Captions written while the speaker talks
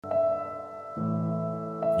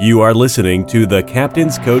You are listening to the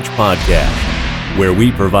Captain's Coach Podcast, where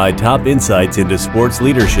we provide top insights into sports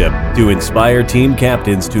leadership to inspire team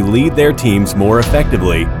captains to lead their teams more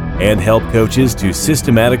effectively and help coaches to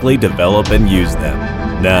systematically develop and use them.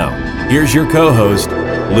 Now, here's your co-host,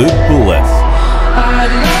 Luke Poulos.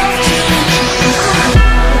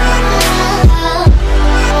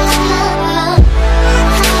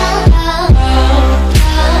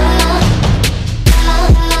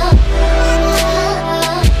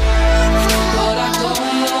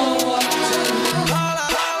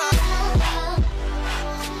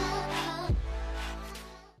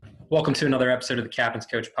 Welcome to another episode of the Captain's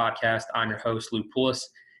Coach Podcast. I'm your host, Luke Poulos,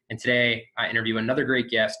 and today I interview another great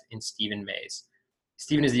guest in Stephen Mays.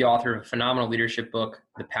 Stephen is the author of a phenomenal leadership book,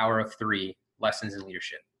 The Power of Three: Lessons in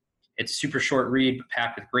Leadership. It's a super short read, but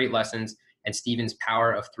packed with great lessons and Stephen's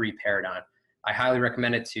Power of Three paradigm. I highly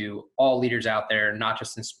recommend it to all leaders out there, not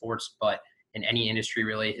just in sports, but in any industry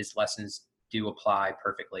really. His lessons do apply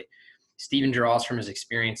perfectly. Stephen draws from his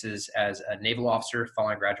experiences as a naval officer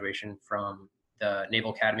following graduation from the Naval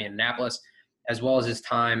Academy in Annapolis, as well as his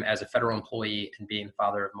time as a federal employee and being the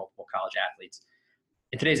father of multiple college athletes.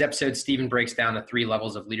 In today's episode, Stephen breaks down the three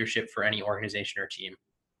levels of leadership for any organization or team: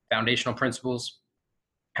 foundational principles,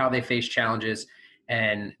 how they face challenges,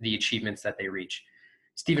 and the achievements that they reach.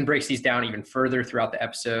 Stephen breaks these down even further throughout the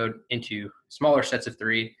episode into smaller sets of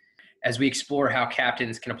three, as we explore how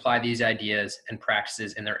captains can apply these ideas and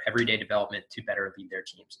practices in their everyday development to better lead their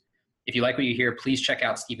teams. If you like what you hear, please check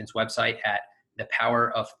out Stephen's website at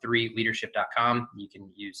thepowerof3leadership.com. You can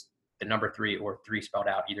use the number 3 or 3 spelled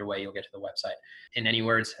out. Either way, you'll get to the website. In any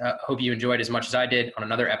words, hope you enjoyed as much as I did on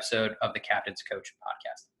another episode of the Captain's Coach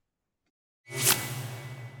Podcast.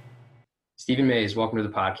 Stephen Mays, welcome to the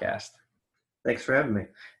podcast. Thanks for having me.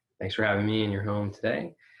 Thanks for having me in your home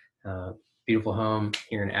today. Beautiful home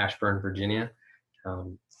here in Ashburn, Virginia.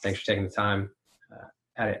 Thanks for taking the time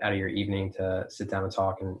out of your evening to sit down and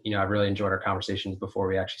talk. And, I've really enjoyed our conversations before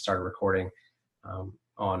we actually started recording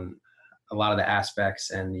on a lot of the aspects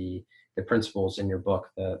and the principles in your book,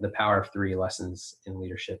 the Power of Three: Lessons in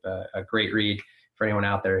Leadership. A great read for anyone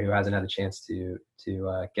out there who hasn't had a chance to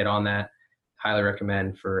get on that. Highly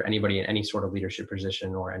recommend for anybody in any sort of leadership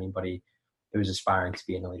position or anybody who's aspiring to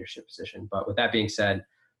be in a leadership position. But with that being said,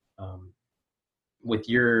 with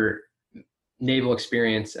your naval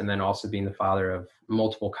experience and then also being the father of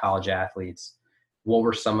multiple college athletes, what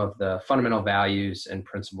were some of the fundamental values and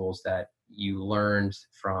principles that you learned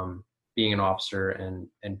from being an officer and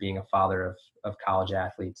being a father of college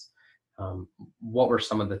athletes? What were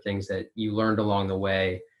some of the things that you learned along the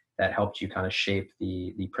way that helped you kind of shape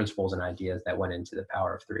the principles and ideas that went into the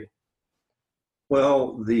Power of Three?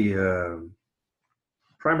 Well, the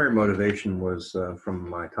primary motivation was from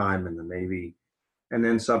my time in the Navy, and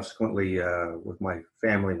then subsequently with my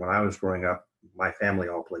family. When I was growing up, my family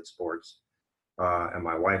all played sports, and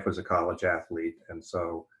my wife was a college athlete, and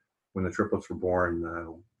so when the triplets were born,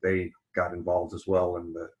 they got involved as well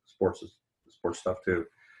in the sports stuff too.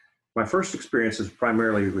 My first experience is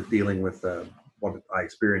primarily with dealing with what I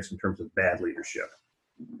experienced in terms of bad leadership.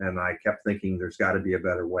 And I kept thinking there's got to be a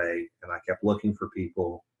better way. And I kept looking for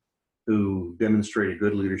people who demonstrated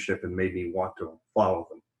good leadership and made me want to follow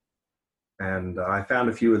them. And I found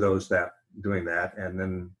a few of those doing that. And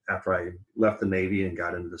then after I left the Navy and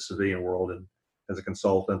got into the civilian world and as a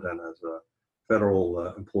consultant and as a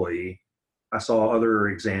federal employee, I saw other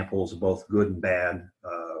examples of both good and bad.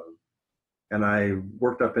 And I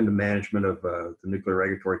worked up into management of the Nuclear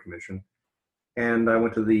Regulatory Commission. And I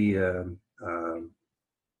went to the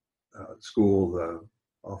school the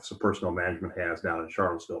Office of Personnel Management has down in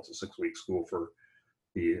Charlottesville. It's a 6-week school for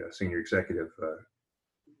the senior executive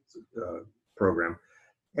program.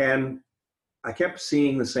 And I kept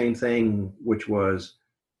seeing the same thing, which was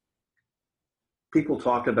people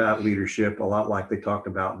talked about leadership a lot like they talked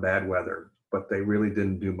about bad weather, but they really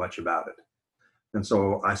didn't do much about it. And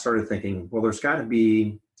so I started thinking, well, there's got to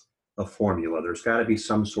be a formula. There's got to be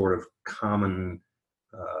some sort of common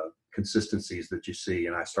consistencies that you see.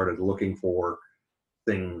 And I started looking for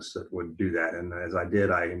things that would do that. And as I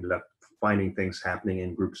did, I ended up finding things happening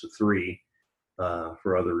in groups of 3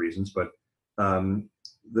 for other reasons. But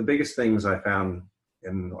the biggest things I found,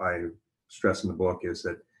 and I stress in the book, is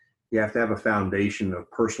that you have to have a foundation of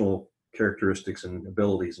personal characteristics and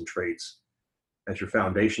abilities and traits as your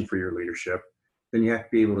foundation for your leadership. Then you have to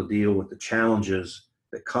be able to deal with the challenges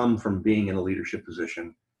that come from being in a leadership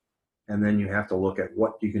position. And then you have to look at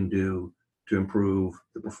what you can do to improve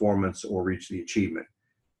the performance or reach the achievement.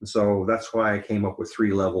 And so that's why I came up with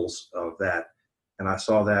 3 levels of that. And I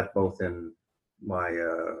saw that both in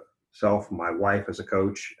myself, my wife as a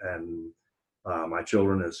coach, and my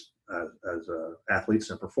children as athletes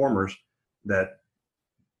and performers, that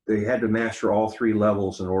they had to master all three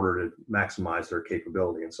levels in order to maximize their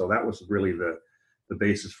capability. And so that was really the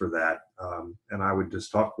basis for that. And I would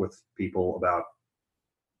just talk with people about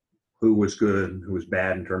who was good and who was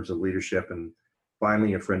bad in terms of leadership. And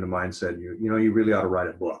finally, a friend of mine said, you really ought to write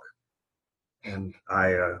a book. And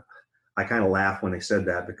I kind of laughed when they said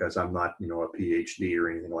that, because I'm not, a PhD or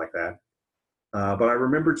anything like that. But I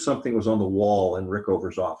remembered something was on the wall in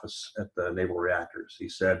Rickover's office at the Naval Reactors. He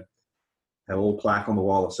said, had a little plaque on the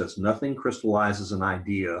wall that says, "Nothing crystallizes an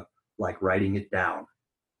idea like writing it down.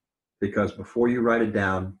 Because before you write it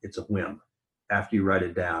down, it's a whim. After you write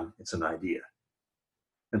it down, it's an idea."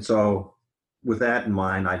 And so with that in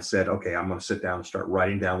mind, I said, okay, I'm going to sit down and start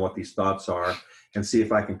writing down what these thoughts are and see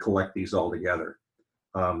if I can collect these all together.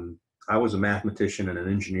 I was a mathematician and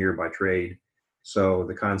an engineer by trade. So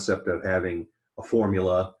the concept of having a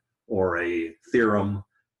formula or a theorem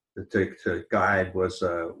to guide was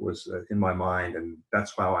in my mind. And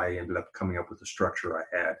that's how I ended up coming up with the structure I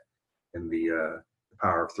had in the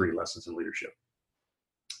Power of Three Lessons in Leadership.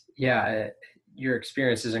 Yeah, your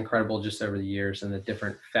experience is incredible just over the years and the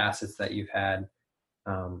different facets that you've had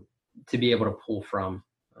to be able to pull from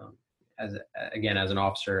as an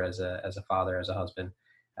officer, as a father, as a husband,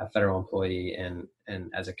 a federal employee, and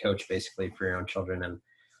as a coach basically for your own children.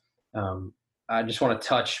 And I just want to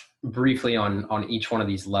touch briefly on each one of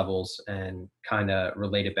these levels and kind of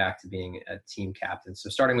relate it back to being a team captain. So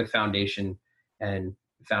starting with foundation and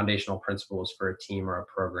foundational principles for a team or a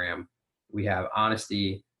program, we have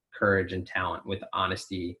honesty, courage, and talent, with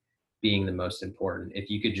honesty being the most important. If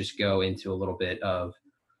you could just go into a little bit of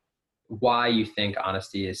why you think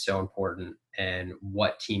honesty is so important and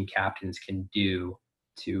what team captains can do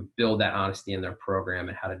to build that honesty in their program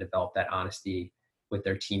and how to develop that honesty with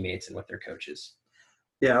their teammates and with their coaches.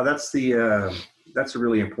 Yeah, that's a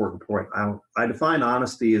really important point. I define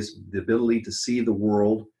honesty as the ability to see the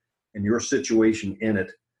world and your situation in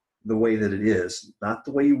it the way that it is, not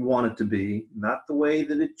the way you want it to be, not the way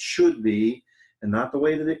that it should be, and not the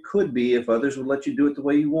way that it could be if others would let you do it the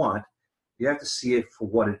way you want. You have to see it for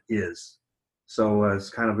what it is. So it's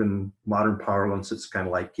kind of, in modern parlance, it's kind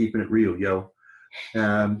of like keeping it real, yo.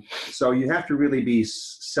 So you have to really be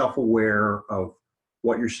self-aware of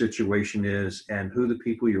what your situation is and who the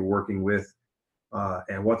people you're working with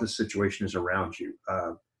and what the situation is around you.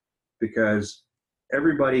 Because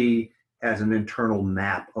everybody has an internal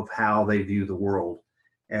map of how they view the world.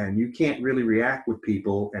 And you can't really react with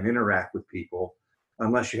people and interact with people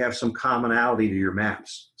unless you have some commonality to your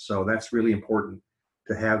maps. So that's really important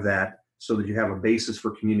to have that, so that you have a basis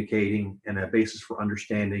for communicating and a basis for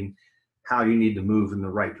understanding how you need to move in the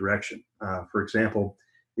right direction. For example,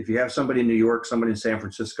 if you have somebody in New York, somebody in San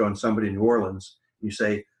Francisco, and somebody in New Orleans, and you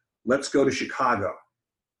say, let's go to Chicago.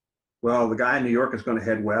 Well, the guy in New York is going to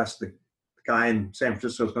head west, the guy in San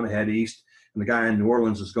Francisco is going to head east, and the guy in New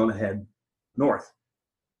Orleans is going to head north,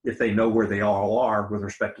 if they know where they all are with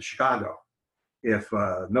respect to Chicago. If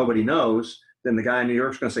nobody knows, then the guy in New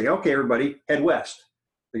York is going to say, okay, everybody, head west.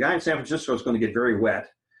 The guy in San Francisco is going to get very wet,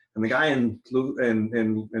 and the guy in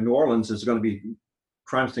New Orleans is going to be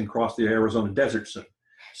trying across the Arizona desert soon.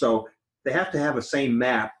 So they have to have a same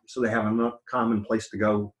map, so they have a common place to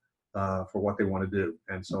go for what they want to do.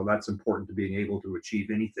 And so that's important to being able to achieve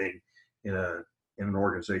anything in an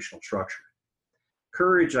organizational structure.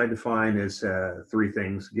 Courage, I define as three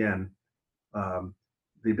things. Again,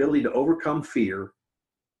 the ability to overcome fear,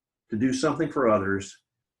 to do something for others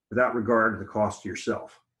without regard to the cost to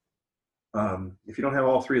yourself. If you don't have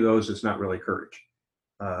all three of those, it's not really courage.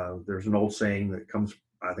 There's an old saying that comes,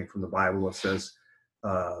 I think, from the Bible that says,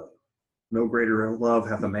 no greater love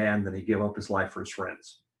hath a man than he give up his life for his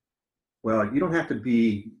friends. Well, you don't have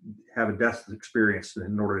to have a death experience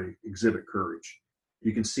in order to exhibit courage.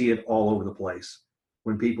 You can see it all over the place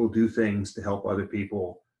when people do things to help other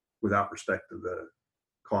people without respect to the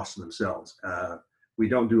cost of themselves. We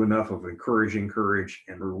don't do enough of encouraging courage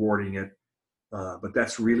and rewarding it, but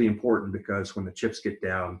that's really important, because when the chips get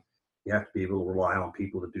down, you have to be able to rely on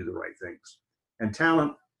people to do the right things. And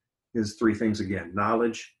talent is three things again: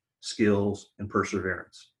 knowledge, skills, and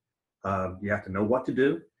perseverance. You have to know what to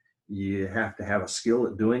do. You have to have a skill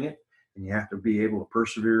at doing it, and you have to be able to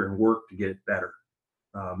persevere and work to get it better.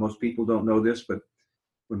 Most people don't know this, but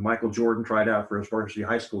when Michael Jordan tried out for his varsity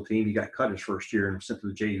high school team, he got cut his first year and was sent to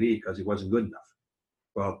the JV because he wasn't good enough.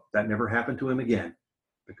 Well, that never happened to him again,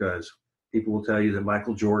 because people will tell you that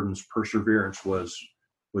Michael Jordan's perseverance was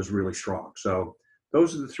really strong. So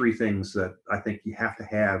those are the three things that I think you have to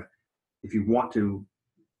have if you want to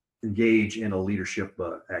engage in a leadership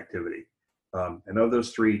activity. And of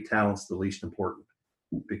those three, talent's the least important,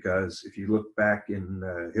 because if you look back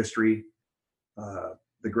in history,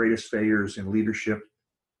 the greatest failures in leadership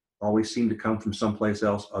always seem to come from someplace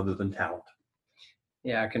else other than talent.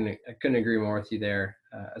 Yeah, I couldn't agree more with you there,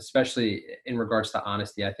 especially in regards to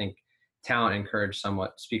honesty. I think talent and courage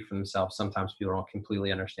somewhat speak for themselves. Sometimes people don't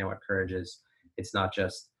completely understand what courage is. It's not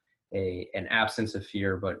just an absence of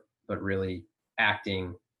fear, but really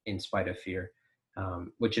acting in spite of fear,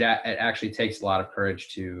 which it actually takes a lot of courage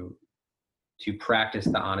to practice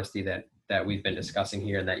the honesty that we've been discussing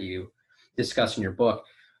here and that you discuss in your book.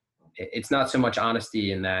 It's not so much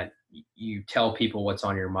honesty in that you tell people what's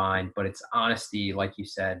on your mind, but it's honesty, like you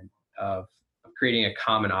said, of creating a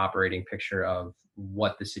common operating picture of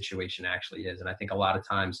what the situation actually is. And I think a lot of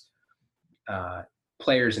times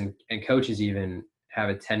players and coaches even have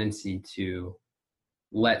a tendency to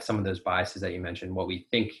let some of those biases that you mentioned, what we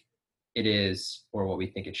think it is or what we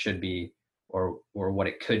think it should be, or what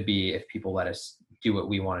it could be if people let us do what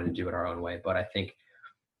we wanted to do it our own way. But I think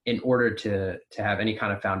in order to have any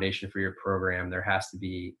kind of foundation for your program, there has to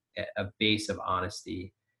be a base of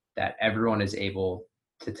honesty that everyone is able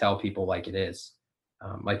to tell people like it is.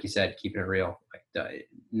 Like you said, keeping it real.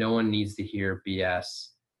 No one needs to hear BS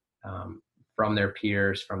from their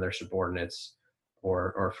peers, from their subordinates,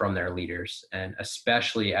 or from their leaders. And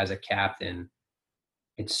especially as a captain,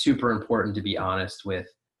 it's super important to be honest with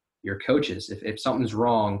your coaches. If something's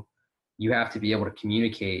wrong, you have to be able to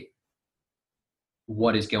communicate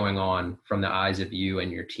what is going on from the eyes of you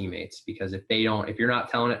and your teammates, because if you're not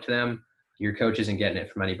telling it to them, your coach isn't getting it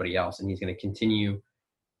from anybody else, and he's going to continue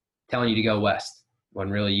telling you to go west when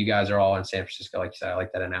really you guys are all in San Francisco. Like you said, I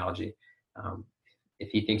like that analogy. If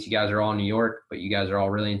he thinks you guys are all in New York, but you guys are all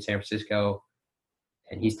really in San Francisco,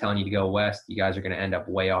 and he's telling you to go west, you guys are going to end up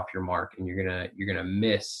way off your mark, and you're going to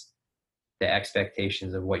miss the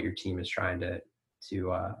expectations of what your team is trying to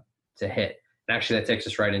hit. And actually, that takes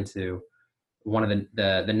us right into one of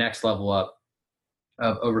the next level up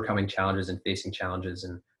of overcoming challenges and facing challenges,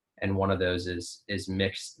 and one of those is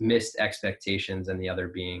missed expectations, and the other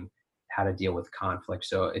being how to deal with conflict.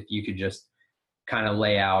 So if you could just kind of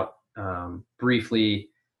lay out briefly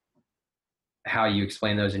how you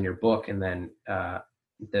explain those in your book, and then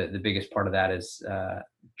the biggest part of that is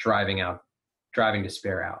driving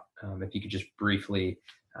despair out. If you could just briefly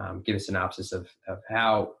give a synopsis of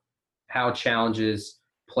how challenges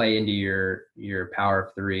play into your power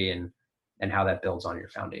of three and how that builds on your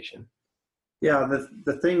foundation. Yeah,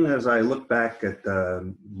 the thing as I look back at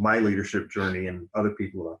my leadership journey and other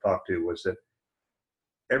people that I talked to was that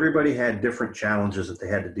everybody had different challenges that they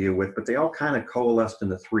had to deal with, but they all kind of coalesced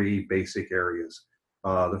into three basic areas.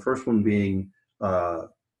 The first one being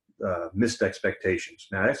missed expectations.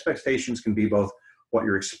 Now, expectations can be both what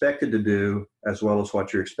you're expected to do as well as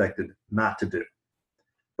what you're expected not to do.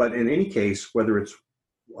 But in any case, whether it's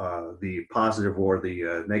the positive or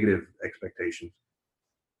the negative expectations,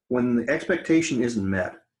 when the expectation isn't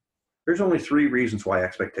met, there's only three reasons why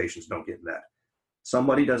expectations don't get met.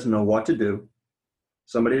 Somebody doesn't know what to do,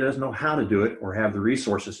 somebody doesn't know how to do it or have the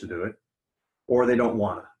resources to do it, or they don't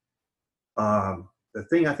want to. The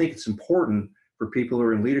thing I think it's important for people who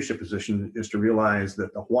are in leadership positions is to realize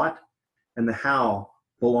that the what and the how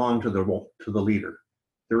belong to the leader.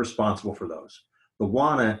 They're responsible for those. The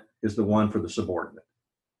wanna is the one for the subordinate.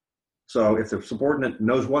 So if the subordinate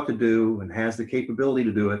knows what to do and has the capability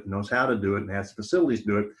to do it, knows how to do it, and has the facilities to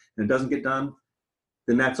do it, and it doesn't get done,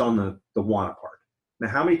 then that's on the wanna part. Now,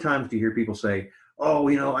 how many times do you hear people say, oh,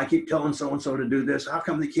 I keep telling so-and-so to do this, how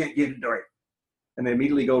come they can't get it right? And they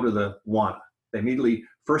immediately go to the wanna. They immediately,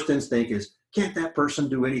 first instinct is, can't that person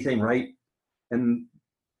do anything right? And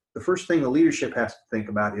the first thing the leadership has to think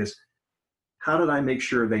about is, how did I make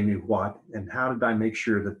sure they knew what, and how did I make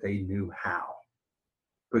sure that they knew how?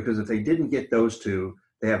 Because if they didn't get those two,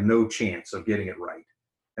 they have no chance of getting it right.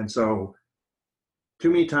 And so too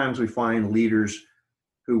many times we find leaders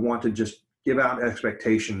who want to just give out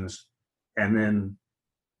expectations and then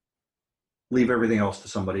leave everything else to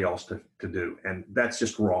somebody else to do. And that's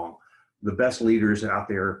just wrong. The best leaders out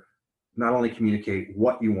there not only communicate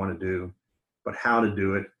what you want to do, but how to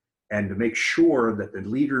do it, and to make sure that the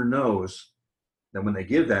leader knows that when they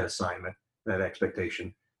give that assignment, that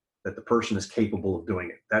expectation, that the person is capable of doing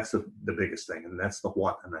it. That's the biggest thing, and that's the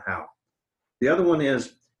what and the how. The other one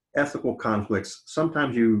is ethical conflicts.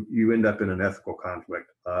 Sometimes you end up in an ethical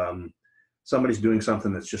conflict. Somebody's doing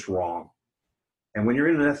something that's just wrong. And when you're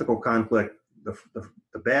in an ethical conflict,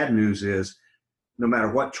 the bad news is no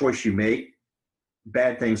matter what choice you make,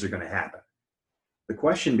 bad things are going to happen. The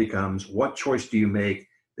question becomes, what choice do you make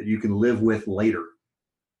that you can live with later?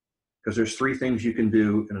 Because there's three things you can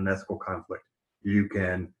do in an ethical conflict. You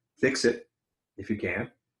can fix it if you can.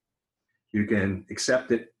 You can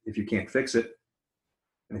accept it if you can't fix it.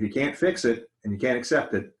 And if you can't fix it and you can't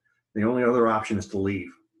accept it, the only other option is to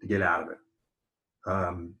leave, to get out of it.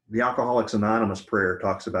 The Alcoholics Anonymous prayer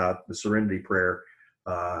talks about the serenity prayer.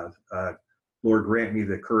 Lord, grant me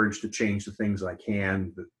the courage to change the things I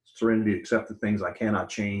can, the serenity to accept the things I cannot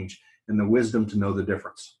change, and the wisdom to know the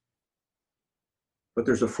difference. But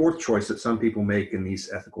there's a fourth choice that some people make in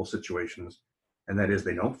these ethical situations, and that is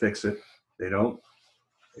they don't fix it, they don't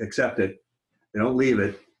accept it, they don't leave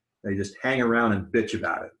it, they just hang around and bitch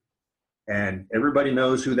about it. And everybody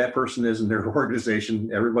knows who that person is in their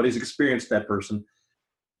organization. Everybody's experienced that person.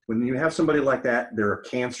 When you have somebody like that, they're a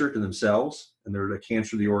cancer to themselves, and they're a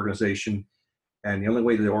cancer to the organization. And the only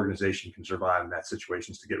way the organization can survive in that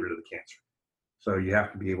situation is to get rid of the cancer. So you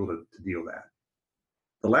have to be able to deal with that.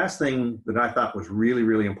 The last thing that I thought was really,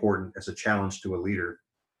 really important as a challenge to a leader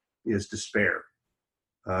is despair.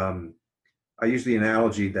 I use the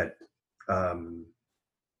analogy that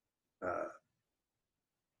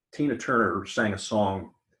Tina Turner sang a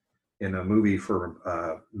song in a movie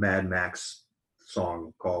for Mad Max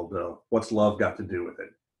song called What's Love Got to Do with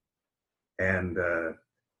It?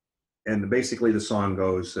 And basically the song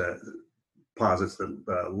goes, posits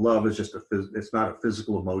that love is just it's not a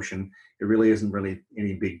physical emotion. It really isn't really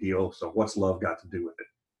any big deal. So what's love got to do with it?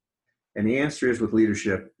 And the answer is, with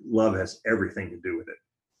leadership, love has everything to do with it.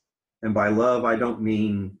 And by love, I don't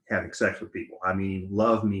mean having sex with people. I mean,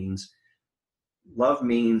 love means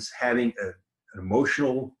having an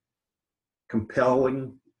emotional,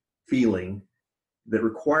 compelling feeling that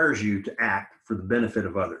requires you to act for the benefit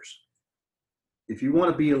of others. If you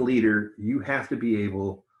want to be a leader, you have to be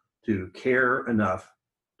able to care enough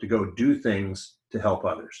to go do things to help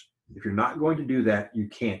others. If you're not going to do that, you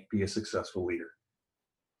can't be a successful leader.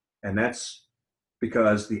 And that's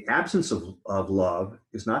because the absence of love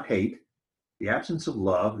is not hate. The absence of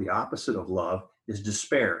love, the opposite of love, is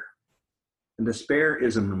despair. And despair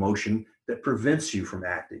is an emotion that prevents you from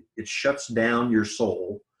acting. It shuts down your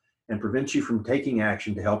soul and prevents you from taking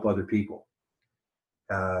action to help other people.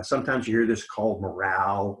 Sometimes you hear this called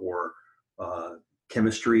morale or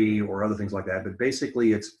chemistry or other things like that. But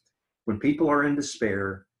basically, it's when people are in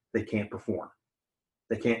despair, they can't perform.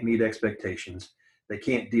 They can't meet expectations. They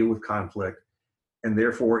can't deal with conflict. And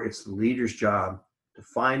therefore, it's the leader's job to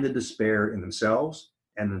find the despair in themselves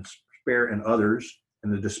and the despair in others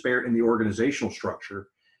and the despair in the organizational structure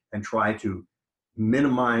and try to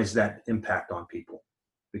minimize that impact on people,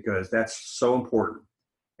 because that's so important.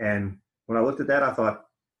 And when I looked at that, I thought,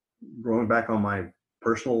 going back on my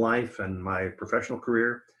personal life and my professional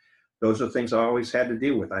career, those are the things I always had to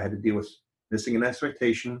deal with. I had to deal with missing an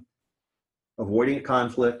expectation, avoiding a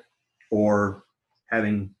conflict, or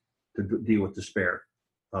having to deal with despair.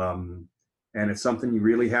 And it's something you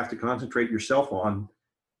really have to concentrate yourself on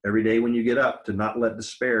every day when you get up, to not let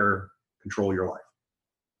despair control your life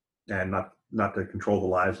and not to control the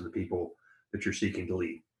lives of the people that you're seeking to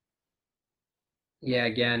lead. Yeah,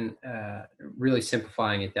 again, really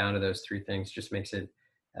simplifying it down to those three things just makes it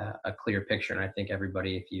a clear picture. And I think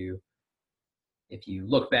everybody, if you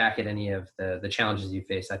look back at any of the challenges you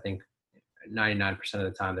face, I think 99% of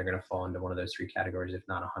the time they're going to fall into one of those three categories, if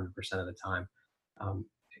not 100% of the time.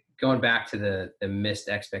 Going back to the missed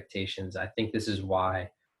expectations, I think this is why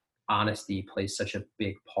honesty plays such a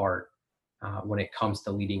big part when it comes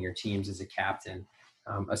to leading your teams as a captain,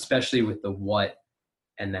 especially with the what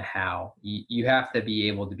and the how. You have to be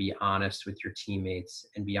able to be honest with your teammates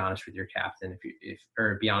and be honest with your captain,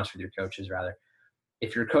 or be honest with your coaches rather.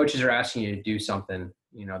 If your coaches are asking you to do something,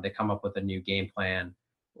 they come up with a new game plan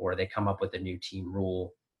or they come up with a new team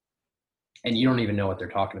rule and you don't even know what they're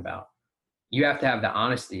talking about. You have to have the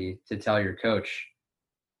honesty to tell your coach,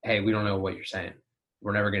 hey, we don't know what you're saying.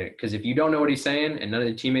 We're never going to, because if you don't know what he's saying and none of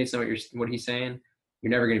the teammates know what he's saying,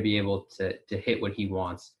 you're never going to be able to hit what he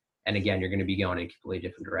wants. And again, you're going to be going in completely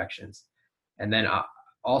different directions. And then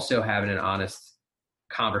also having an honest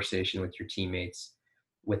conversation with your teammates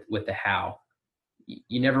with the how.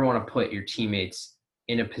 You never want to put your teammates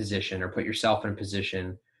in a position or put yourself in a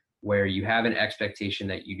position where you have an expectation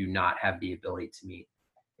that you do not have the ability to meet.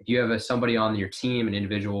 If you have somebody on your team, an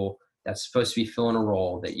individual that's supposed to be filling a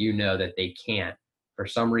role that you know that they can't for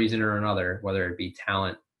some reason or another, whether it be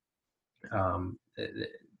talent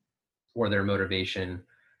or their motivation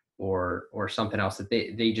or something else, that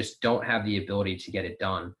they just don't have the ability to get it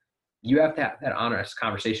done, you have to have that honest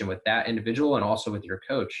conversation with that individual and also with your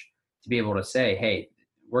coach to be able to say, hey,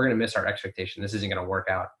 we're going to miss our expectation. This isn't going to work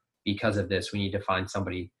out because of this. We need to find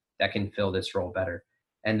somebody that can fill this role better.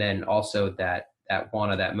 And then also that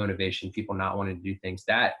that motivation, people not wanting to do things,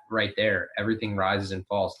 that right there, everything rises and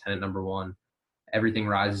falls. Tenet number one, everything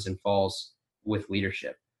rises and falls with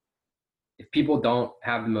leadership. If people don't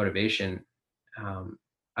have the motivation,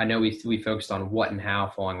 I know we focused on what and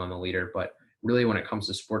how falling on the leader, but really when it comes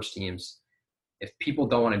to sports teams, if people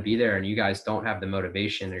don't want to be there and you guys don't have the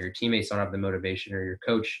motivation, or your teammates don't have the motivation, or your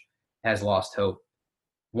coach has lost hope,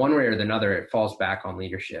 one way or another, it falls back on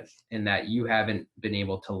leadership, in that you haven't been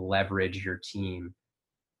able to leverage your team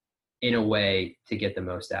in a way to get the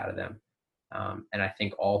most out of them. And I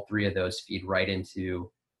think all three of those feed right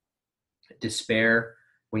into despair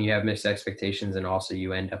when you have missed expectations, and also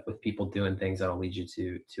you end up with people doing things that'll lead you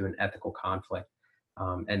to an ethical conflict.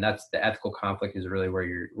 And that's the ethical conflict is really where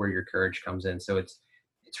your courage comes in. So it's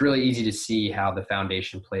really easy to see how the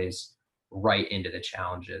foundation plays right into the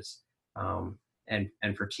challenges.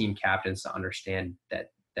 And for team captains to understand that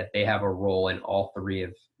they have a role in all three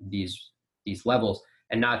of these levels,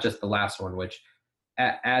 and not just the last one, which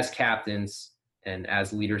as captains and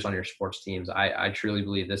as leaders on your sports teams, I truly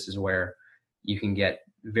believe this is where you can get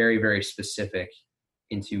very, very specific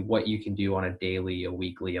into what you can do on a daily, a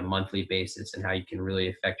weekly, a monthly basis, and how you can really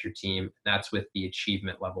affect your team. That's with the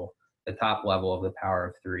achievement level, the top level of the power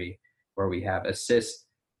of three, where we have assist,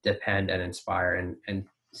 depend, and inspire. And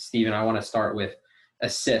Stephen, I want to start with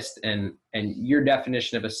assist and your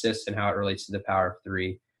definition of assist and how it relates to the power of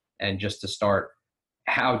three. And just to start,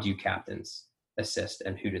 how do captains assist,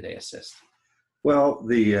 and who do they assist? Well,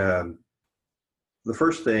 the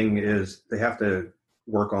first thing is they have to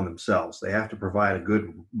work on themselves. They have to provide a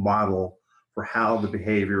good model for how the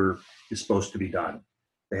behavior is supposed to be done.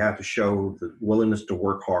 They have to show the willingness to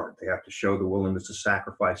work hard. They have to show the willingness to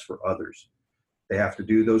sacrifice for others. They have to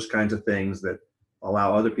do those kinds of things that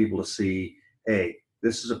allow other people to see, hey,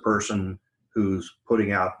 this is a person who's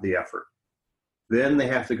putting out the effort. Then they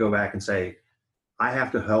have to go back and say, I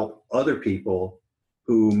have to help other people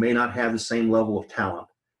who may not have the same level of talent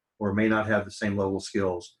or may not have the same level of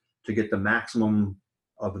skills to get the maximum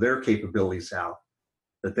of their capabilities out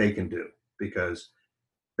that they can do. Because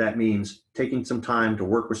that means taking some time to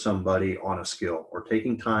work with somebody on a skill, or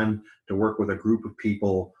taking time to work with a group of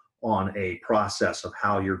people on a process of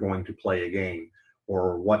how you're going to play a game,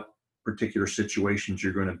 or what particular situations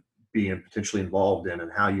you're going to be potentially involved in,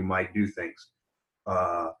 and how you might do things.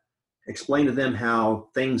 Explain to them how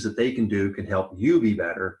things that they can do can help you be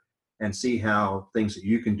better, and see how things that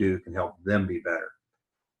you can do can help them be better.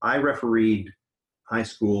 I refereed high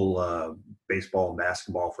school baseball and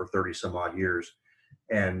basketball for 30 some odd years.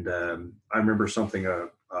 And I remember something an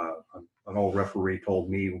old referee told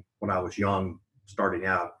me when I was young, starting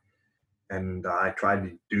out, and I tried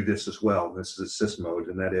to do this as well. This is assist mode,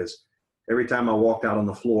 and that is every time I walked out on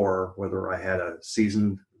the floor, whether I had a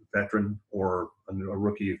seasoned veteran or a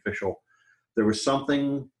rookie official, there was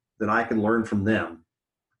something that I could learn from them,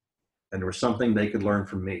 and there was something they could learn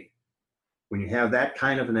from me. When you have that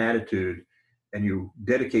kind of an attitude and you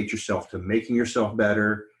dedicate yourself to making yourself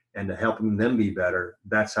better and to helping them be better,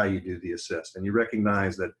 that's how you do the assist. And you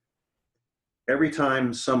recognize that every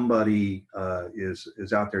time somebody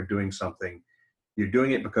is out there doing something, you're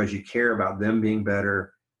doing it because you care about them being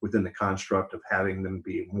better within the construct of having them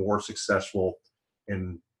be more successful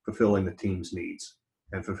in fulfilling the team's needs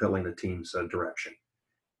and fulfilling the team's direction.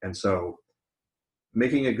 And so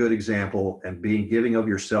making a good example and being giving of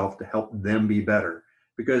yourself to help them be better.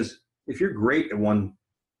 Because if you're great at one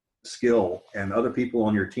skill and other people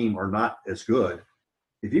on your team are not as good,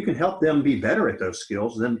 if you can help them be better at those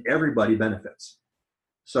skills, then everybody benefits.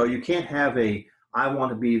 So you can't have I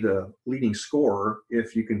want to be the leading scorer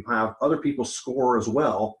if you can have other people score as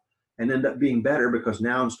well and end up being better, because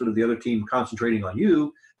now instead of the other team concentrating on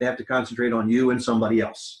you, they have to concentrate on you and somebody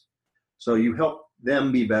else. So you help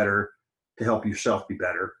them be better to help yourself be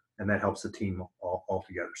better, and that helps the team all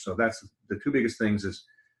together. So that's the two biggest things: is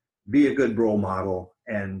be a good role model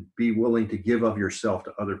and be willing to give of yourself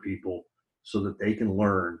to other people so that they can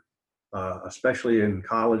learn, especially in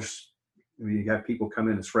college. I mean, you have people come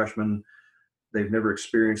in as freshmen. They've never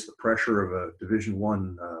experienced the pressure of a Division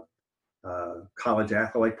I college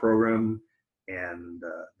athlete program, and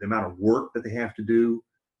the amount of work that they have to do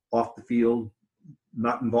off the field,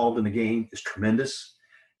 not involved in the game, is tremendous.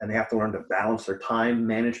 And they have to learn to balance their time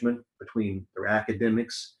management between their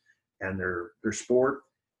academics and their sport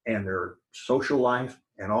and their social life.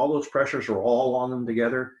 And all those pressures are all on them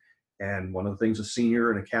together. And one of the things a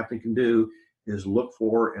senior and a captain can do is look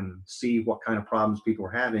for and see what kind of problems people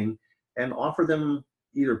are having and offer them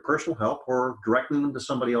either personal help or directing them to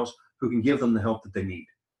somebody else who can give them the help that they need.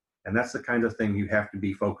 And that's the kind of thing you have to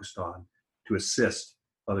be focused on to assist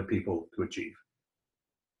other people to achieve.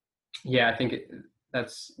 Yeah, I think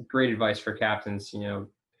that's great advice for captains.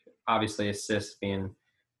 Obviously assists being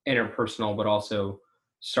interpersonal, but also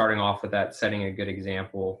starting off with that, setting a good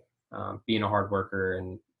example, being a hard worker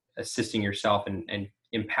and assisting yourself and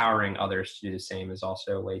empowering others to do the same is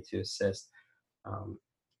also a way to assist. Um,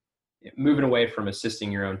 Moving away from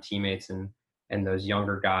assisting your own teammates and those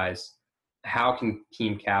younger guys, how can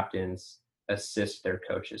team captains assist their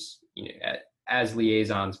coaches? As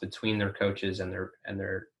liaisons between their coaches and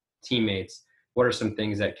their teammates, what are some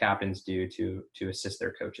things that captains do to assist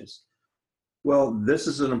their coaches? Well, this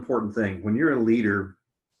is an important thing. When you're a leader,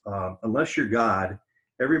 unless you're God,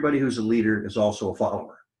 everybody who's a leader is also a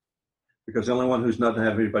follower, because the only one who's not to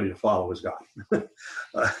have anybody to follow is God.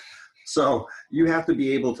 So you have to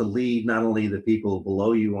be able to lead not only the people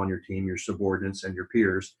below you on your team, your subordinates and your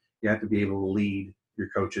peers, you have to be able to lead your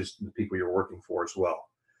coaches and the people you're working for as well.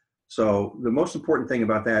 So the most important thing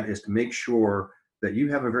about that is to make sure that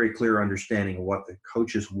you have a very clear understanding of what the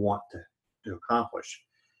coaches want to accomplish.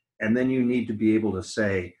 And then you need to be able to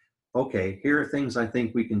say, okay, here are things I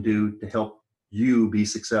think we can do to help you be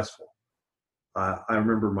successful. I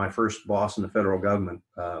remember my first boss in the federal government.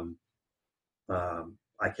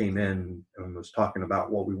 I came in and was talking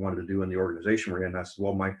about what we wanted to do in the organization we're in. I said,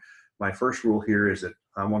 well, my first rule here is that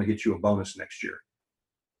I want to get you a bonus next year.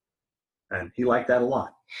 And he liked that a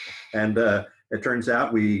lot. And it turns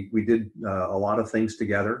out we did a lot of things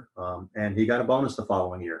together, and he got a bonus the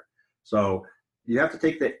following year. So you have to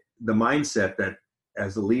take the mindset that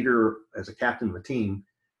as a leader, as a captain of a team,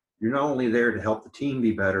 you're not only there to help the team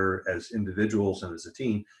be better as individuals and as a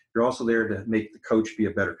team, you're also there to make the coach be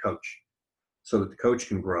a better coach so that the coach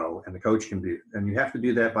can grow and the coach can be, and you have to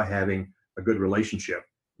do that by having a good relationship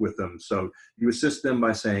with them. So you assist them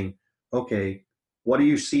by saying, okay, what do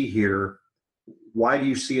you see here? Why do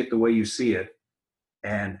you see it the way you see it?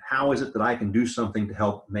 And how is it that I can do something to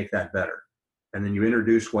help make that better? And then you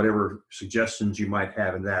introduce whatever suggestions you might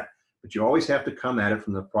have in that. But you always have to come at it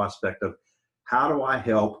from the prospect of, how do I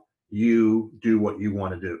help you do what you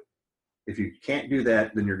want to do? If you can't do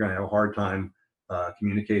that, then you're going to have a hard time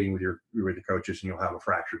communicating with the coaches, and you'll have a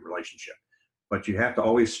fractured relationship. But you have to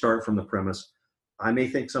always start from the premise, I may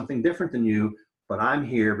think something different than you, but I'm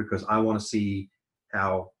here because I want to see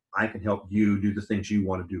how I can help you do the things you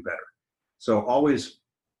want to do better. So always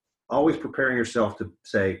preparing yourself to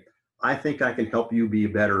say, I think I can help you be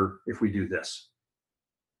better if we do this.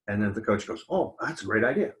 And then if the coach goes, oh, that's a great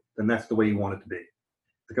idea, then that's the way you want it to be.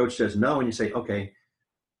 If the coach says no, and you say, okay,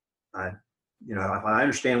 if I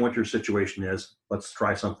understand what your situation is, let's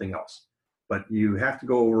try something else. But you have to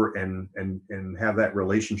go over and have that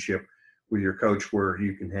relationship with your coach where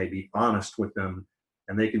you can be honest with them,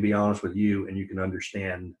 and they can be honest with you, and you can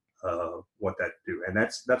understand what that do. And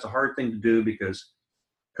that's a hard thing to do because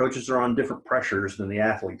coaches are on different pressures than the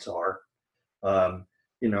athletes are.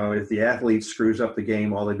 If the athlete screws up the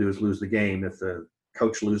game, all they do is lose the game. If the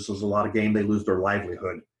coach loses a lot of game, they lose their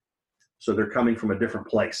livelihood. So they're coming from a different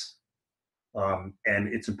place. And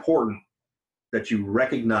it's important that you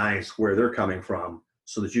recognize where they're coming from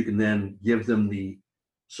so that you can then give them the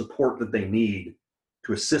support that they need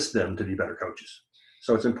to assist them to be better coaches.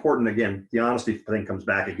 So it's important, again, the honesty thing comes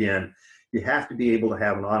back again. You have to be able to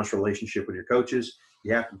have an honest relationship with your coaches.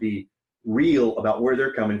 You have to be real about where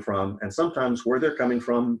they're coming from. And sometimes where they're coming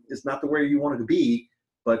from is not the way you want it to be,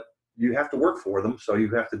 but you have to work for them. So you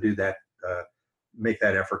have to do that, make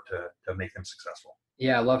that effort to make them successful.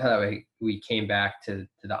 Yeah, I love how we came back to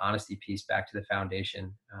the honesty piece, back to the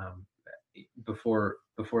foundation. Before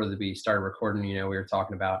we started recording, we were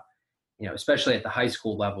talking about, especially at the high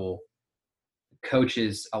school level,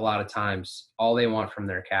 coaches, a lot of times, all they want from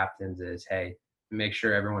their captains is, hey, make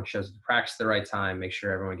sure everyone shows up to practice at the right time, make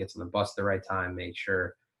sure everyone gets on the bus at the right time, make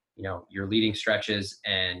sure, you're leading stretches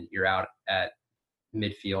and you're out at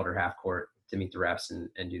midfield or half court to meet the refs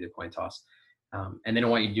and do the coin toss. And they don't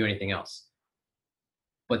want you to do anything else.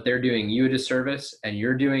 But they're doing you a disservice, and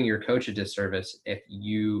you're doing your coach a disservice if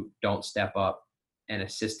you don't step up and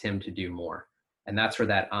assist him to do more. And that's where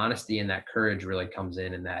that honesty and that courage really comes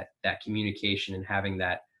in, and that communication and having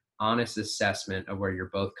that honest assessment of where you're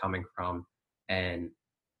both coming from and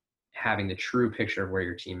having the true picture of where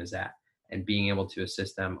your team is at and being able to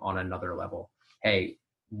assist them on another level. Hey,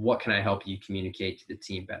 what can I help you communicate to the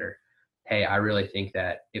team better? Hey, I really think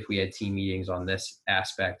that if we had team meetings on this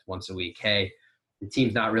aspect once a week, hey, the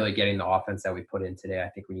team's not really getting the offense that we put in today. I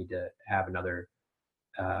think we need to have another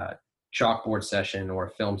chalkboard session or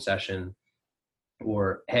a film session.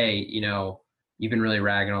 Or, hey, you've been really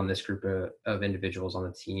ragging on this group of individuals on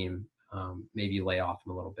the team. Maybe lay off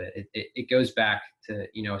them a little bit. It goes back to,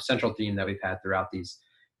 a central theme that we've had throughout these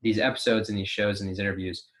episodes and these shows and these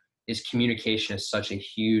interviews. is communication is such a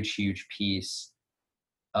huge piece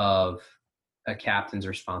of a captain's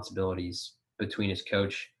responsibilities between his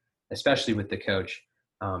coach, especially with the coach,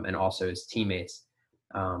 and also his teammates.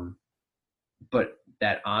 But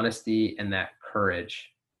that honesty and that courage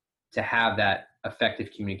to have that effective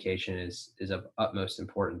communication is of utmost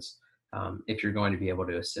importance if you're going to be able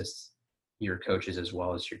to assist your coaches as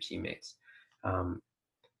well as your teammates.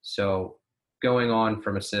 So going on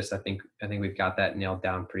from assist, I think we've got that nailed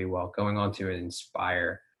down pretty well. Going on to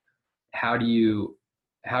inspire, how do you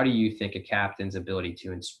think a captain's ability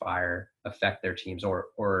to inspire affect their teams,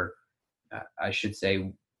 or I should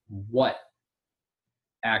say, what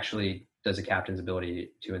actually does a captain's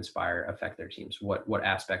ability to inspire affect their teams? What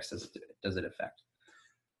aspects does it affect?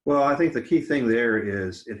 Well, I think the key thing there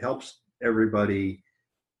is it helps everybody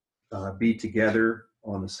be together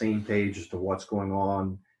on the same page as to what's going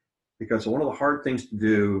on, because one of the hard things to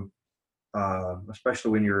do,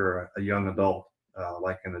 especially when you're a young adult,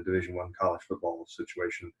 like in a Division I college football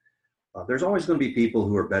situation, there's always going to be people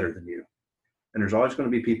who are better than you, and there's always going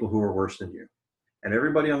to be people who are worse than you, and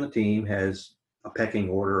everybody on the team has a pecking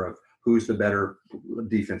order of who's the better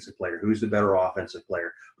defensive player, who's the better offensive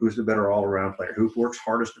player, who's the better all-around player, who works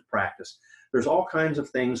hardest at practice. There's all kinds of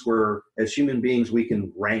things where, as human beings, we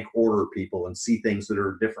can rank order people and see things that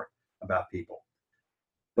are different about people.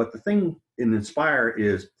 But the thing in Inspire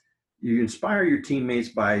is you inspire your teammates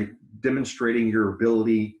by demonstrating your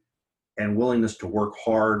ability and willingness to work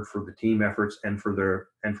hard for the team efforts and for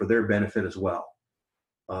their benefit as well.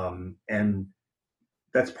 And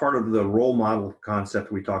that's part of the role model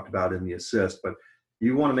concept we talked about in the assist, but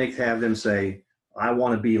you want to have them say, I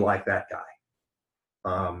want to be like that guy.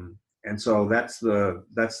 And so that's the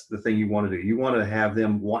thing you want to do. You want to have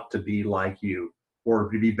them want to be like you or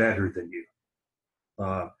to be better than you.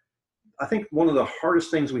 I think one of the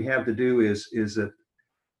hardest things we have to do is that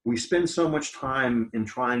we spend so much time in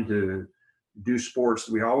trying to do sports.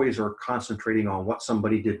 We always are concentrating on what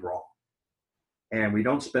somebody did wrong. And we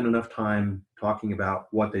don't spend enough time talking about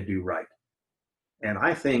what they do right. And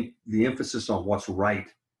I think the emphasis on what's right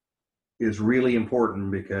is really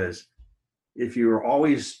important, because if you're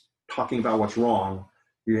always talking about what's wrong,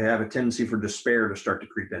 you have a tendency for despair to start to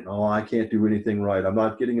creep in. Oh, I can't do anything right. I'm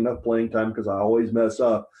not getting enough playing time because I always mess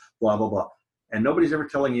up, blah, blah, blah. And nobody's ever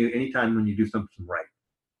telling you anytime when you do something right.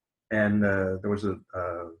 And there was a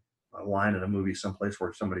line in a movie someplace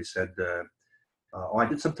where somebody said, oh, I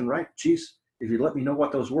did something right. Geez, if you let me know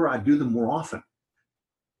what those were, I'd do them more often.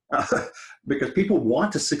 Because people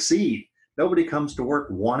want to succeed. Nobody comes to work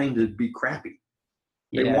wanting to be crappy.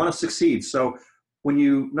 They want to succeed. So when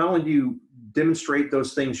you, not only do you demonstrate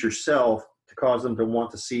those things yourself to cause them to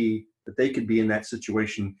want to see that they could be in that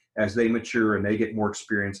situation as they mature and they get more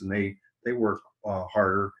experience and they work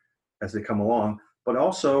harder as they come along, but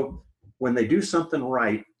also when they do something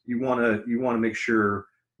right, you want to make sure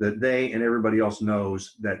that they and everybody else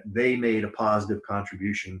knows that they made a positive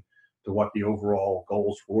contribution to what the overall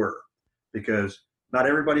goals were. Because not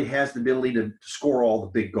everybody has the ability to score all the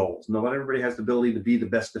big goals. Not everybody has the ability to be the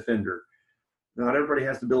best defender. Not everybody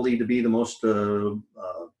has the ability to be the most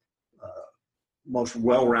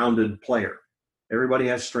well-rounded player. Everybody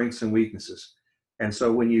has strengths and weaknesses. And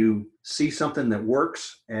so when you see something that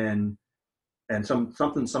works and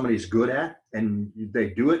something somebody's good at, and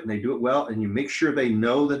they do it and they do it well, and you make sure they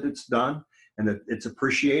know that it's done and that it's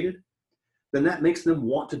appreciated, then that makes them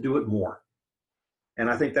want to do it more. And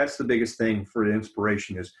I think that's the biggest thing for the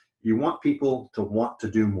inspiration is you want people to want to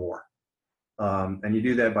do more. And you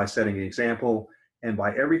do that by setting an example, and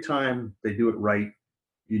by every time they do it right,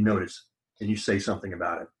 you notice and you say something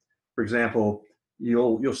about it. For example,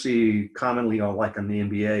 you'll see commonly, like in the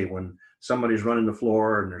NBA, when somebody's running the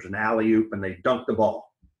floor and there's an alley-oop and they dunk the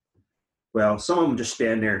ball. Well, some of them just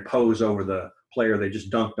stand there and pose over the player they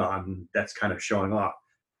just dunked on, and that's kind of showing off.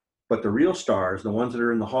 But the real stars, the ones that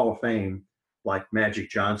are in the Hall of Fame, like Magic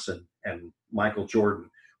Johnson and Michael Jordan,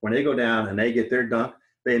 when they go down and they get their dunk,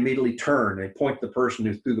 they immediately turn and point to the person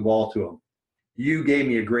who threw the ball to them. You gave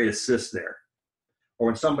me a great assist there. Or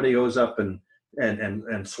when somebody goes up and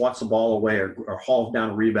swats the ball away or hauls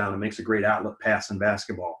down a rebound and makes a great outlet pass in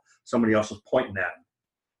basketball, somebody else is pointing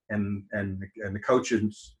at him. And the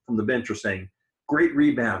coaches from the bench are saying, great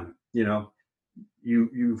rebound. You know,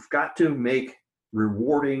 you've got to make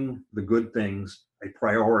rewarding the good things a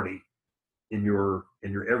priority in your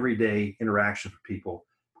everyday interaction with people,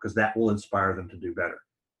 because that will inspire them to do better.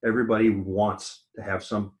 Everybody wants to have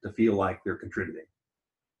to feel like they're contributing.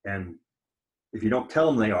 And if you don't tell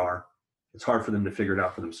them they are, it's hard for them to figure it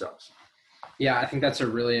out for themselves. Yeah, I think that's a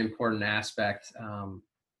really important aspect.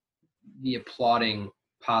 The applauding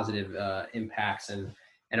positive impacts and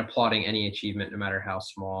and applauding any achievement, no matter how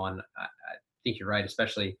small. And I think you're right,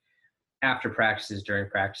 especially after practices, during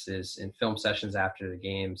practices, in film sessions after the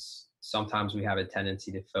games. Sometimes we have a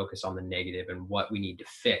tendency to focus on the negative and what we need to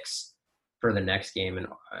fix for the next game.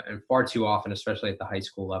 And far too often, especially at the high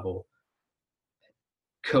school level,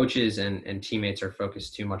 coaches and teammates are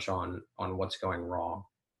focused too much on what's going wrong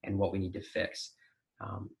and what we need to fix.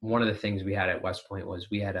 One of the things we had at West Point was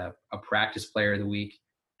we had a practice player of the week,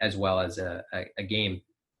 as well as a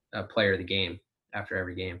player of the game after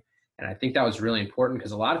every game. And I think that was really important,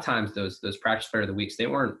 because a lot of times those practice player of the weeks, they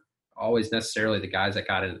weren't always necessarily the guys that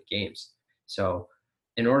got into the games. So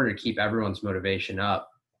in order to keep everyone's motivation up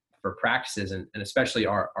for practices, and especially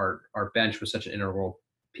our bench was such an integral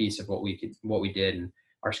piece of what we did, and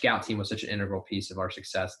our scout team was such an integral piece of our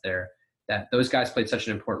success there, that those guys played such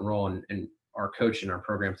an important role, and our coach and our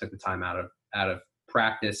program took the time out of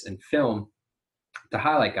practice and film to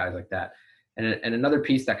highlight guys like that. And another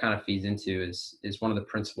piece that kind of feeds into is one of the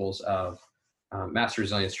principles of master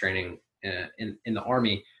resilience training in the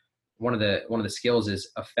Army. One of the skills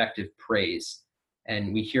is effective praise,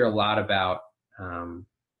 and we hear a lot about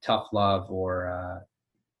tough love or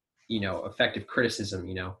effective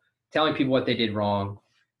criticism. Telling people what they did wrong,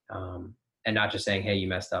 and not just saying, "Hey, you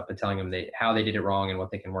messed up," and telling them how they did it wrong and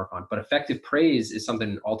what they can work on. But effective praise is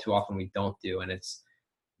something all too often we don't do, and it's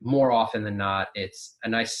more often than not, it's a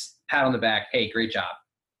nice pat on the back. Hey, great job.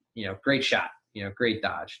 Great shot. Great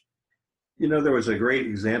dodge. There was a great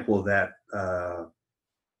example of that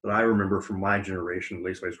that I remember from my generation, at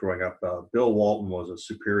least when I was growing up. Bill Walton was a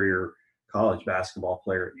superior college basketball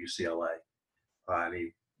player at UCLA. And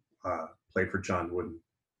he played for John Wooden.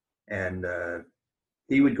 And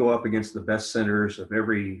he would go up against the best centers of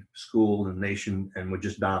every school in the nation and would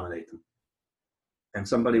just dominate them. And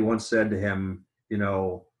somebody once said to him,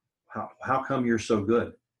 how come you're so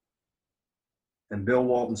good? And Bill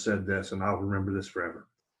Walton said this, and I'll remember this forever.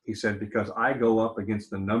 He said, because I go up against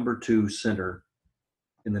the number 2 center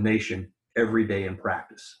in the nation every day in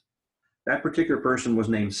practice. That particular person was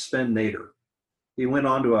named Sven Nader. He went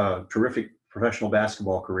on to a terrific professional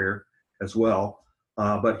basketball career as well,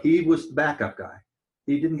 but he was the backup guy.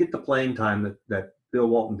 He didn't get the playing time that Bill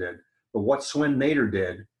Walton did. But what Sven Nader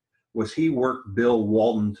did was he worked Bill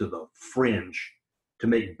Walton to the fringe to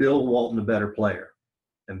make Bill Walton a better player.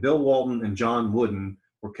 And Bill Walton and John Wooden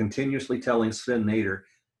were continuously telling Sven Nader,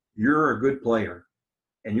 you're a good player,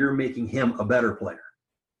 and you're making him a better player.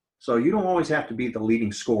 So you don't always have to be the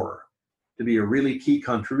leading scorer to be a really key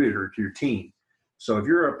contributor to your team. So if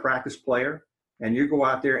you're a practice player and you go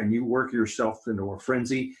out there and you work yourself into a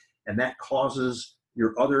frenzy, and that causes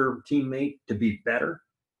your other teammate to be better,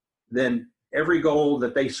 then every goal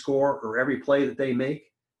that they score or every play that they make,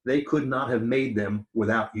 they could not have made them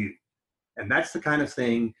without you. And that's the kind of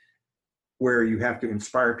thing where you have to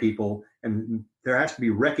inspire people, and there has to be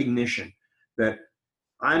recognition that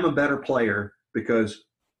I'm a better player because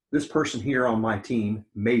this person here on my team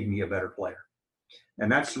made me a better player.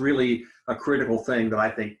 And that's really a critical thing that I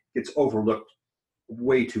think gets overlooked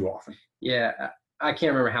way too often. Yeah, I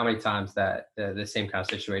can't remember how many times that the same kind of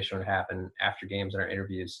situation would happen after games in our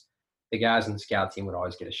interviews. The guys on the scout team would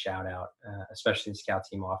always get a shout out, especially the scout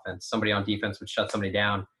team offense. Somebody on defense would shut somebody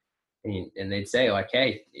down, and they'd say, like,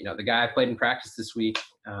 hey, the guy I played in practice this week,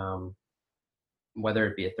 whether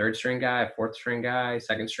it be a third string guy, a fourth string guy,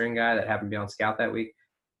 second string guy that happened to be on scout that week,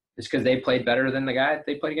 it's because they played better than the guy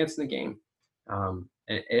they played against in the game. And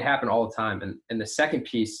it happened all the time. And the second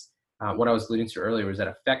piece, what I was alluding to earlier, was that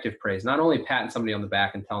effective praise. Not only patting somebody on the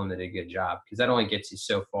back and telling them they did a good job, because that only gets you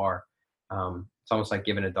so far. It's almost like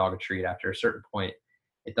giving a dog a treat. After a certain point,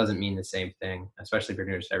 it doesn't mean the same thing, especially if you're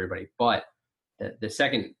doing it to everybody. But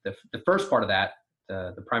the first part of that,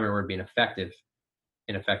 the primary word being effective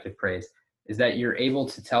praise, is that you're able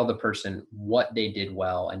to tell the person what they did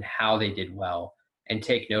well and how they did well, and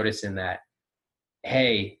take notice in that,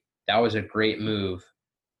 hey, that was a great move.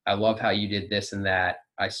 I love how you did this and that.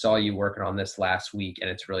 I saw you working on this last week and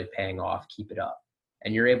it's really paying off. Keep it up.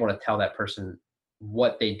 And you're able to tell that person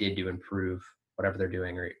what they did to improve whatever they're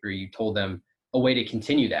doing, or you told them a way to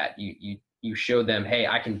continue that. You showed them, hey,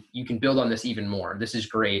 you can build on this even more. This is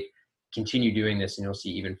great. Continue doing this and you'll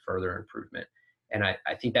see even further improvement. And I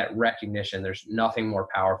think that recognition, there's nothing more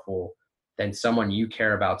powerful than someone you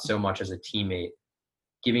care about so much as a teammate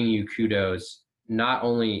giving you kudos, not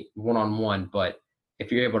only one-on-one, but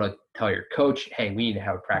if you're able to tell your coach, hey, we need to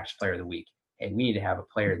have a practice player of the week. Hey, we need to have a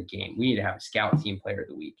player of the game. We need to have a scout team player of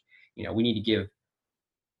the week. We need to give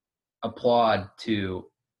applaud to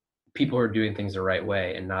people who are doing things the right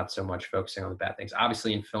way and not so much focusing on the bad things.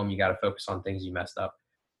 Obviously in film, you got to focus on things you messed up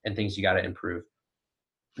and things you got to improve.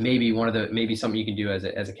 maybe maybe something you can do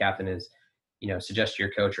as a captain is, suggest to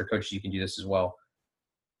your coach, or coaches, you can do this as well.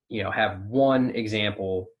 Have one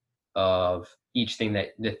example of each thing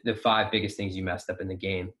that the 5 biggest things you messed up in the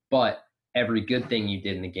game, but every good thing you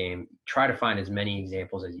did in the game, try to find as many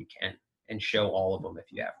examples as you can and show all of them if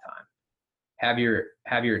you have time.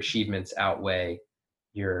 Have your achievements outweigh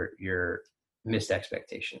your missed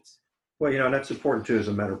expectations. Well, that's important too as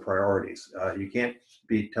a matter of priorities. You can't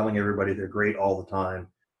be telling everybody they're great all the time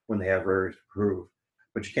when they have areas to prove,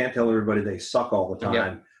 but you can't tell everybody they suck all the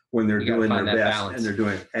time when they're doing their best balance. And they're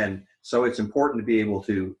doing. And so it's important to be able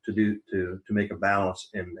to make a balance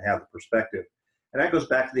and have the perspective. And that goes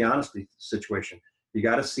back to the honesty situation. You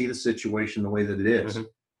got to see the situation the way that it is. Mm-hmm.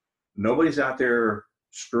 Nobody's out there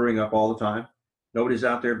screwing up all the time. Nobody's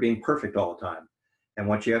out there being perfect all the time. And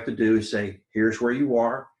what you have to do is say, here's where you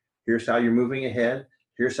are. Here's how you're moving ahead.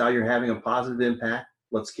 Here's how you're having a positive impact.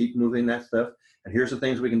 Let's keep moving that stuff. And here's the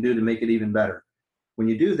things we can do to make it even better. When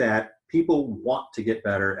you do that, people want to get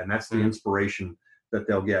better, and that's the inspiration that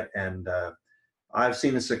they'll get. And I've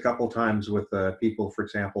seen this a couple of times with people. For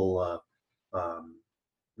example,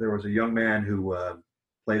 there was a young man who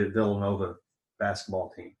played at Villanova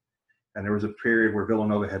basketball team. And there was a period where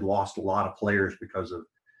Villanova had lost a lot of players because of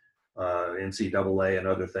NCAA and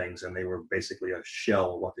other things, and they were basically a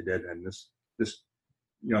shell of what they did. And this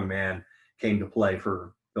young man came to play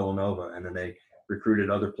for Villanova, and then they recruited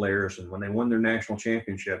other players. And when they won their national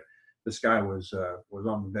championship, this guy was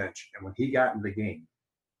on the bench. And when he got in the game,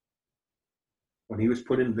 when he was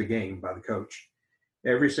put into the game by the coach,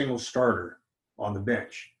 every single starter on the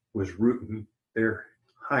bench was rooting their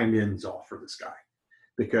hind ends off for this guy,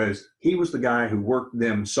 because he was the guy who worked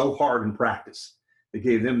them so hard in practice. They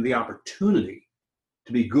gave them the opportunity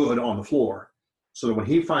to be good on the floor, so that when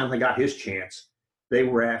he finally got his chance, they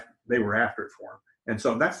were after it for him. And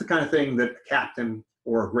so that's the kind of thing that a captain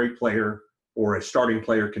or a great player or a starting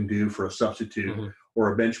player can do for a substitute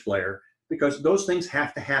or a bench player, because those things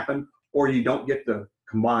have to happen, or you don't get the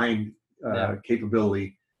combined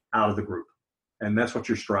capability out of the group. And that's what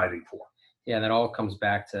you're striving for. Yeah, that all comes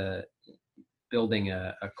back to building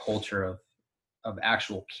a culture of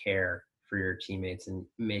actual care for your teammates and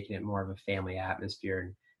making it more of a family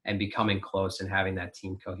atmosphere and becoming close and having that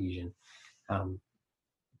team cohesion.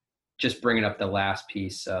 Just bringing up the last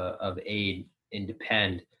piece of aid and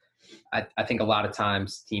depend. I think a lot of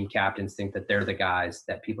times team captains think that they're the guys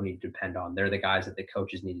that people need to depend on. They're the guys that the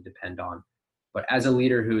coaches need to depend on. But as a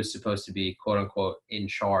leader who is supposed to be, quote unquote, in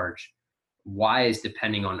charge, why is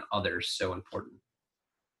depending on others so important?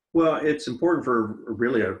 Well, it's important for a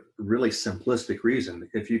really simplistic reason.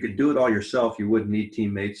 If you could do it all yourself, you wouldn't need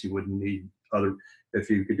teammates. You wouldn't need other. If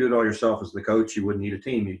you could do it all yourself as the coach, you wouldn't need a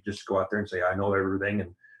team. You just go out there and say, I know everything,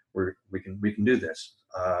 and we can do this.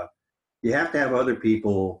 You have to have other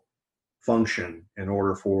people function in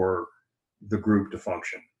order for the group to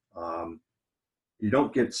function. You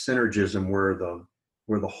don't get synergism where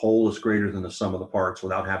the whole is greater than the sum of the parts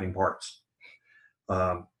without having parts.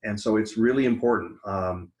 And so it's really important.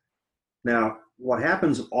 Now, what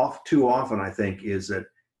happens too often, I think, is that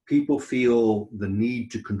people feel the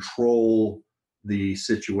need to control the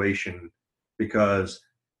situation because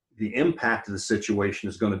the impact of the situation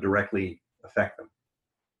is going to directly affect them.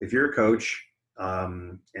 If you're a coach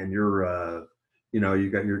and you're,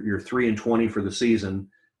 you got your 3-20 for the season,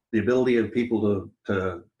 the ability of people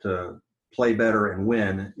to play better and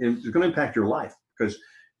win is going to impact your life, because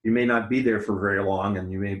you may not be there for very long,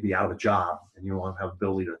 and you may be out of a job, and you won't have the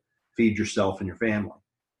ability to feed yourself and your family.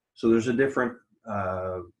 So there's a different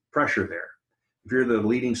pressure there. If you're the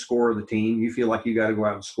leading scorer of the team, you feel like you got to go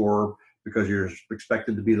out and score because you're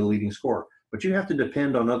expected to be the leading scorer. But you have to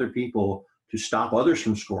depend on other people to stop others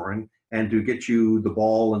from scoring and to get you the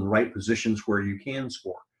ball in the right positions where you can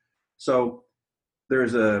score. So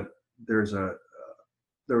there's a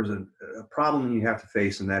problem you have to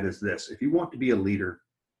face, and that is this. If you want to be a leader,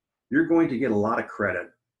 you're going to get a lot of credit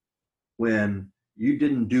when you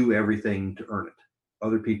didn't do everything to earn it.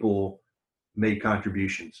 Other people made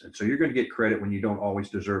contributions. And so you're going to get credit when you don't always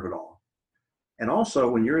deserve it all. And also,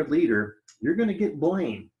 when you're a leader, you're going to get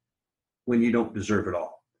blamed when you don't deserve it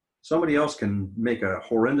all. Somebody else can make a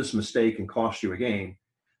horrendous mistake and cost you a game.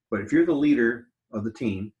 But if you're the leader of the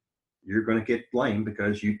team, you're going to get blamed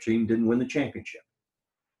because your team didn't win the championship.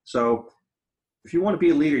 So if you want to be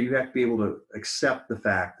a leader, you have to be able to accept the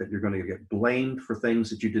fact that you're going to get blamed for things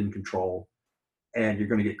that you didn't control, and you're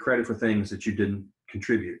going to get credit for things that you didn't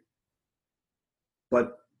contribute.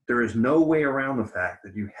 But there is no way around the fact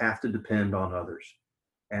that you have to depend on others.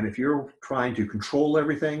 And if you're trying to control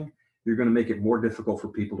everything, you're going to make it more difficult for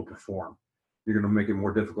people to perform. You're going to make it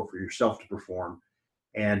more difficult for yourself to perform.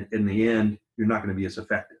 And in the end, you're not going to be as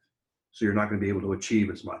effective. So you're not going to be able to achieve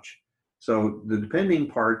as much. So the depending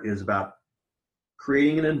part is about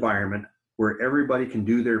creating an environment where everybody can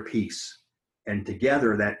do their piece, and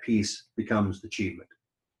together that piece becomes achievement.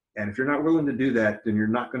 And if you're not willing to do that, then you're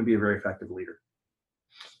not going to be a very effective leader.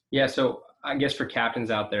 Yeah, so I guess for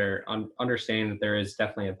captains out there, understanding that there is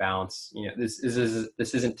definitely a balance. This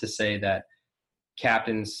isn't to say that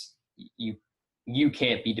captains you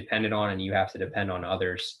can't be dependent on and you have to depend on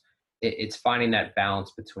others. It's finding that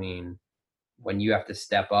balance between when you have to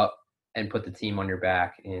step up and put the team on your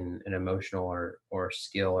back in an emotional or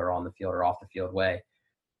skill or on the field or off the field way,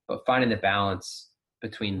 but finding the balance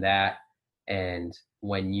between that and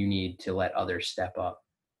when you need to let others step up.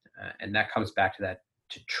 And that comes back to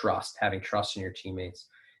trust, having trust in your teammates.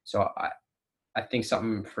 So I think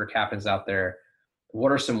something for captains out there,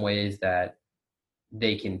 what are some ways that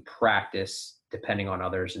they can practice depending on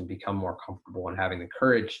others and become more comfortable and having the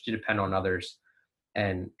courage to depend on others,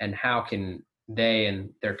 and how can they and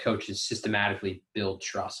their coaches systematically build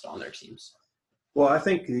trust on their teams? Well, I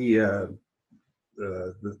think the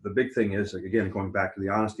big thing is, again, going back to the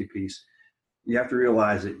honesty piece, you have to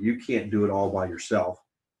realize that you can't do it all by yourself.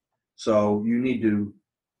 So you need to,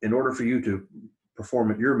 in order for you to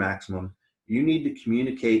perform at your maximum, you need to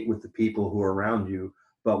communicate with the people who are around you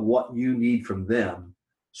about what you need from them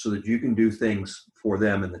so that you can do things for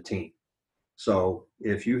them and the team. So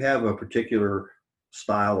if you have a particular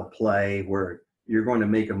style of play where you're going to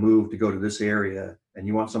make a move to go to this area and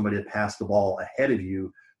you want somebody to pass the ball ahead of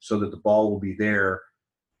you so that the ball will be there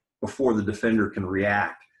before the defender can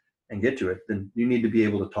react and get to it, then you need to be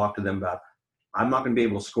able to talk to them about, I'm not going to be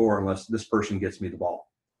able to score unless this person gets me the ball.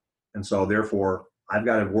 And so therefore, I've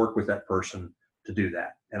got to work with that person to do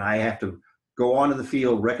that. And I have to go onto the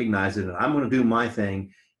field, recognize it, and I'm going to do my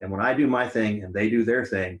thing. And when I do my thing and they do their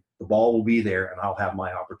thing, the ball will be there and I'll have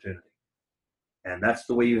my opportunity. And that's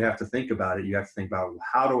the way you have to think about it. You have to think about,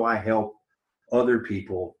 how do I help other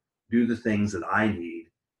people do the things that I need?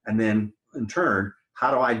 And then in turn,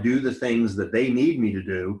 how do I do the things that they need me to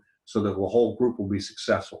do so that the whole group will be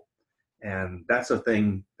successful? And that's a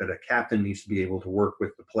thing that a captain needs to be able to work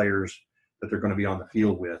with the players that they're going to be on the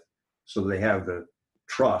field with, so they have the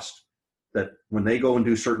trust that when they go and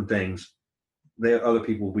do certain things, other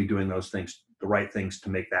people will be doing those things, the right things to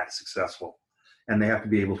make that successful. And they have to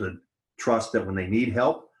be able to trust that when they need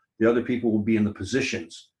help, the other people will be in the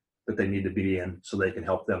positions that they need to be in so they can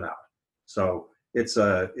help them out. So it's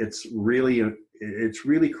really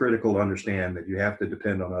critical to understand that you have to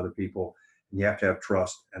depend on other people and you have to have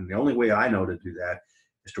trust. And the only way I know to do that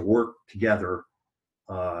is to work together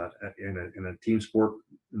in a team sport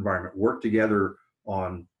environment, work together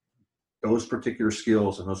on those particular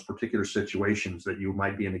skills and those particular situations that you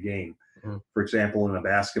might be in a game. Mm-hmm. For example, in a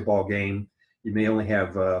basketball game, you may only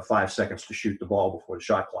have 5 seconds to shoot the ball before the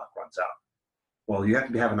shot clock runs out. Well, you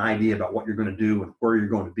have to have an idea about what you're going to do and where you're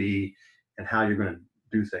going to be and how you're going to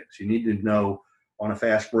do things. You need to know on a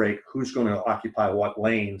fast break who's going to occupy what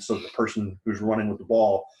lane so the person who's running with the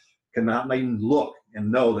ball cannot even look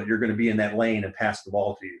and know that you're going to be in that lane and pass the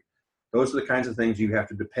ball to you. Those are the kinds of things you have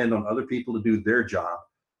to depend on other people to do their job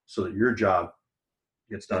so that your job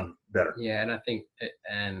gets done better. Yeah, and I think,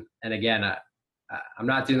 and again, I'm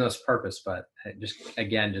not doing this on purpose, but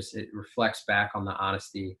it reflects back on the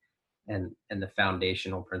honesty and the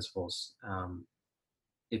foundational principles.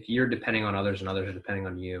 If you're depending on others and others are depending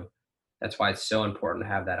on you, that's why it's so important to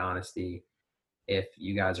have that honesty. If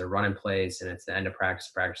you guys are running plays and it's the end of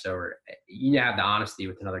practice over, you need to have the honesty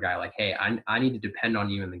with another guy. Like, hey, I need to depend on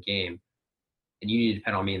you in the game, and you need to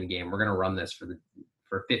depend on me in the game. We're going to run this for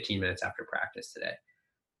 15 minutes after practice today.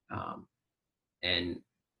 And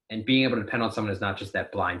being able to depend on someone is not just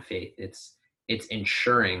that blind faith. It's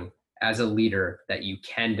ensuring as a leader that you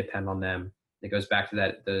can depend on them. It goes back to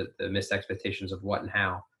that the missed expectations of what and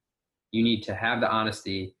how. You need to have the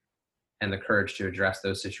honesty and the courage to address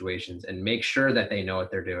those situations and make sure that they know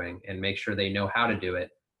what they're doing and make sure they know how to do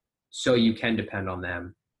it so you can depend on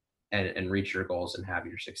them and reach your goals and have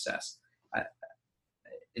your success.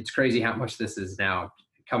 It's crazy how much this is now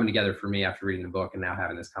coming together for me after reading the book and now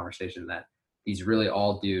having this conversation, that these really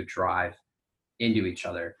all do drive into each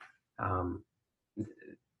other, from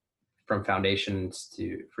foundational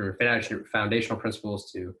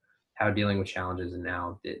principles to how dealing with challenges, and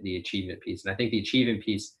now the achievement piece. And I think the achievement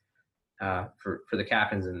piece for the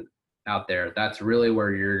captains and out there, that's really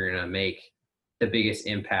where you're going to make the biggest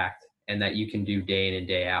impact, and that you can do day in and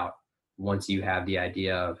day out once you have the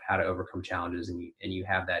idea of how to overcome challenges and you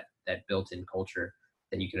have that built-in culture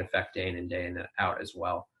that you can affect day in and day out as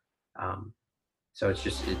well. So it's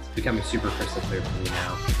becoming super crystal clear for me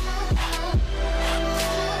now.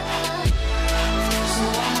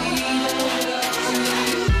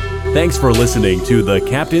 Thanks for listening to the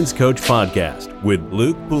Captain's Coach Podcast with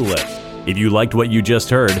Luke Poulos. If you liked what you just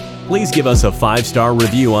heard, please give us a 5-star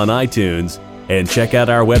review on iTunes and check out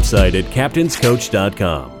our website at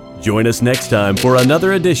captainscoach.com. Join us next time for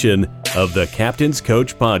another edition of the Captain's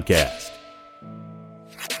Coach Podcast.